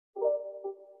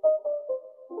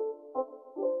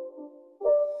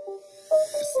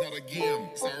game.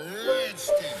 It's a rich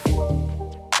thing.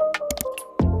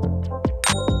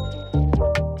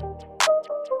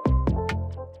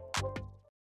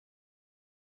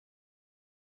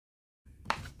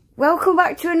 Welcome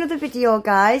back to another video,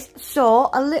 guys. So,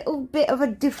 a little bit of a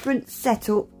different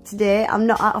setup today. I'm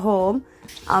not at home.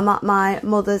 I'm at my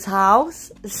mother's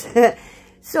house.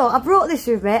 So, I brought this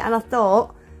with me and I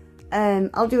thought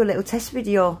I'll do a little test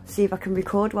video, see if I can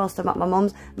record whilst I'm at my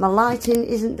mum's. My lighting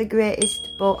isn't the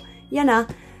greatest, but, you know,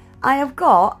 I have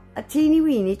got a teeny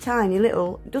weeny tiny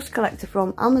little dust collector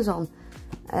from Amazon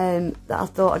that I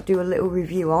thought I'd do a little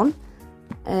review on.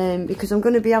 Because I'm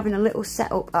going to be having a little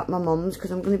setup at my mum's,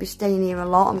 because I'm going to be staying here a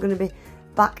lot. I'm going to be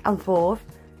back and forth,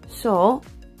 so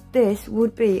this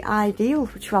would be ideal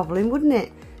for travelling, wouldn't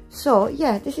it? So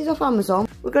yeah, this is off Amazon.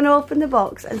 We're going to open the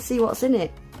box and see what's in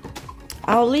it.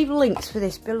 I'll leave links for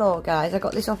this below, guys. I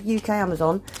got this off UK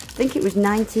Amazon. I think it was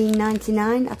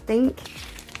 $19.99, I think.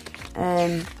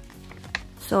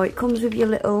 So it comes with your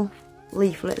little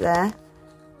leaflet there.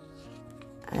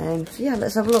 So yeah,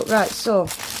 let's have a look. Right, so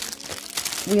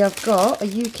we have got a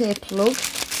UK plug.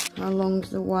 How long's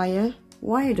the wire?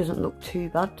 Wire doesn't look too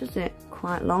bad, does it?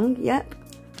 Quite long, yep.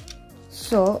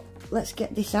 So, let's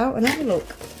get this out and have a look.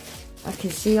 I can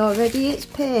see already it's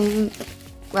pink.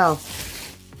 Well,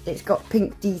 it's got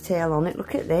pink detail on it.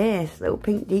 Look at this, little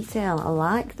pink detail. I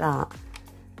like that.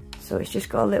 So it's just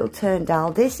got a little turn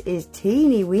dial. This is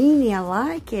teeny weeny, I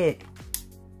like it.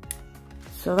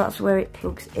 So that's where it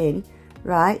plugs in.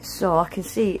 Right, so I can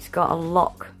see it's got a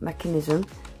lock mechanism.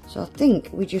 So I think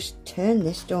we just turn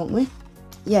this, don't we?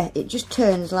 Yeah, it just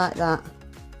turns like that.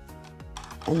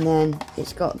 And then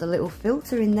it's got the little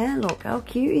filter in there. Look, how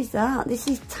cute is that? This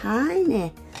is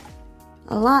tiny.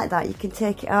 I like that. You can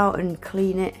take it out and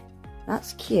clean it.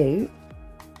 That's cute.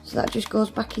 So that just goes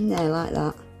back in there like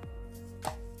that.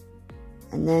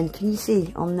 And then can you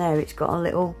see on there it's got a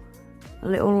little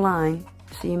line.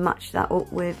 So you match that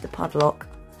up with the padlock.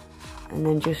 And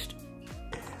then just,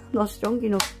 not strong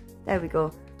enough. There we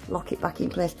go. Lock it back in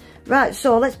place. Right,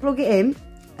 so let's plug it in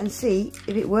and see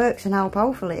if it works and how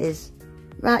powerful it is.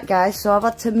 Right, guys, so I've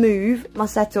had to move my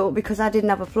setup because I didn't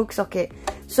have a plug socket.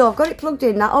 So I've got it plugged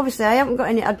in. Now, obviously, I haven't got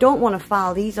any. I don't want to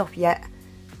file these off yet.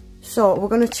 So we're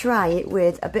going to try it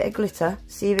with a bit of glitter,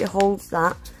 see if it holds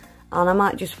that. And I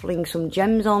might just fling some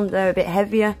gems on. They're a bit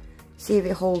heavier. See if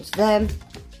it holds them.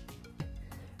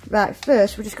 Right,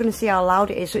 first we're just going to see how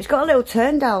loud it is. So it's got a little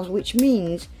turn dial, which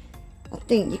means I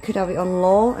think you could have it on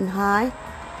low and high.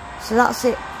 So that's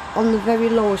it on the very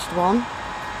lowest one.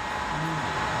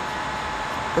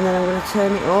 And then I'm going to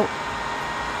turn it up.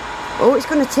 Oh, it's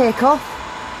going to take off.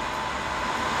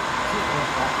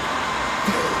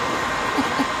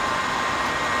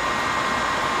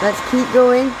 Let's keep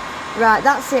going. Right,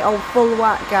 that's it on full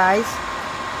whack, guys.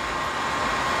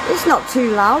 It's not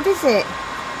too loud, is it?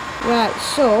 Right,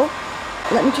 so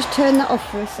let me just turn that off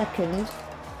for a second.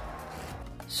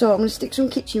 So I'm going to stick some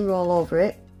kitchen roll over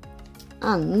it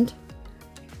and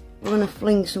we're going to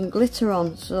fling some glitter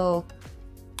on. So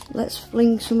let's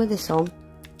fling some of this on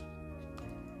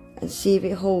and see if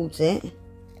it holds it.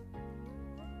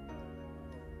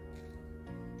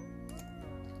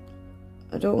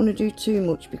 I don't want to do too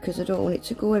much because I don't want it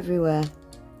to go everywhere.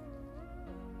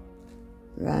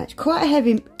 Right, it's quite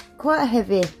a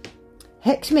heavy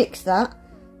hex mix that.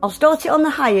 I'll start it on the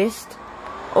highest.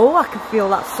 Oh, I can feel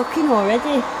that sucking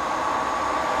already.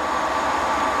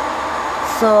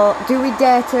 So, do we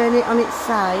dare turn it on its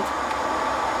side?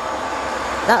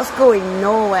 That's going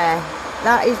nowhere.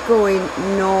 That is going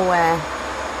nowhere.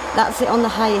 That's it on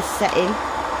the highest setting.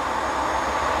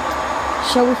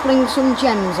 Shall we fling some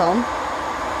gems on?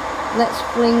 Let's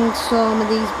fling some of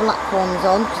these black ones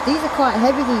on, because these are quite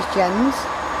heavy, these gems.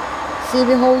 See if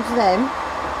it holds them.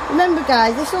 Remember,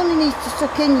 guys, this only needs to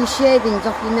suck in your shavings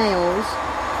off your nails.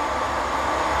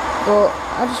 But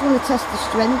I just want to test the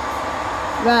strength.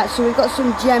 Right, so we've got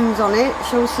some gems on it.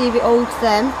 Shall we see if it holds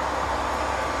them?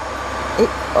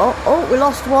 Oh, we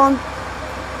lost one.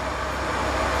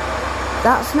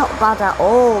 That's not bad at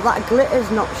all. That glitter's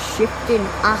not shifting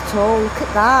at all. Look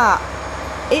at that.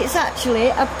 It's actually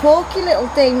a pokey little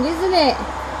thing, isn't it?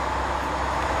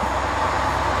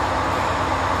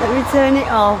 Let me turn it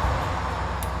off.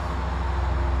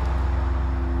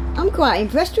 I'm quite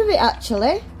impressed with it,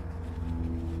 actually.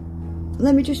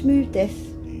 Let me just move this.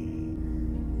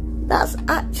 That's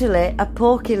actually a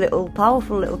pokey little,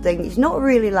 powerful little thing. It's not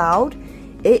really loud.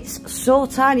 It's so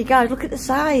tiny, guys. Look at the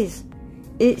size.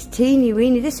 It's teeny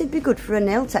weeny. This would be good for a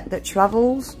nail tech that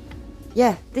travels.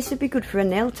 Yeah, this would be good for a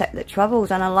nail tech that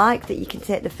travels. And I like that you can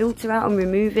take the filter out and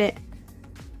remove it.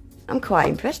 I'm quite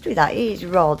impressed with that. It is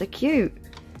rather cute.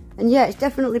 And yeah, it's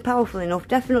definitely powerful enough,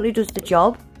 definitely does the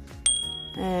job.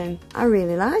 I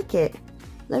really like it.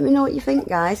 Let me know what you think,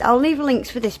 guys. I'll leave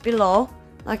links for this below.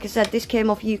 Like I said, this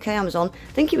came off UK Amazon.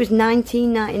 I think it was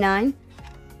 $19.99.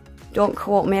 Don't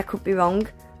quote me, I could be wrong.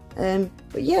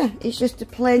 But yeah, it's just a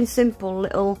plain simple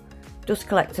little dust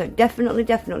collector. Definitely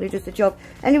does the job.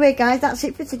 Anyway guys, that's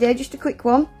it for today, just a quick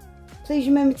one. Please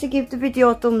remember to give the video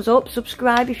a thumbs up,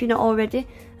 subscribe if you're not already,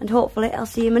 and hopefully I'll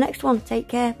see you in my next one. Take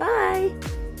care,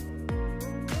 bye.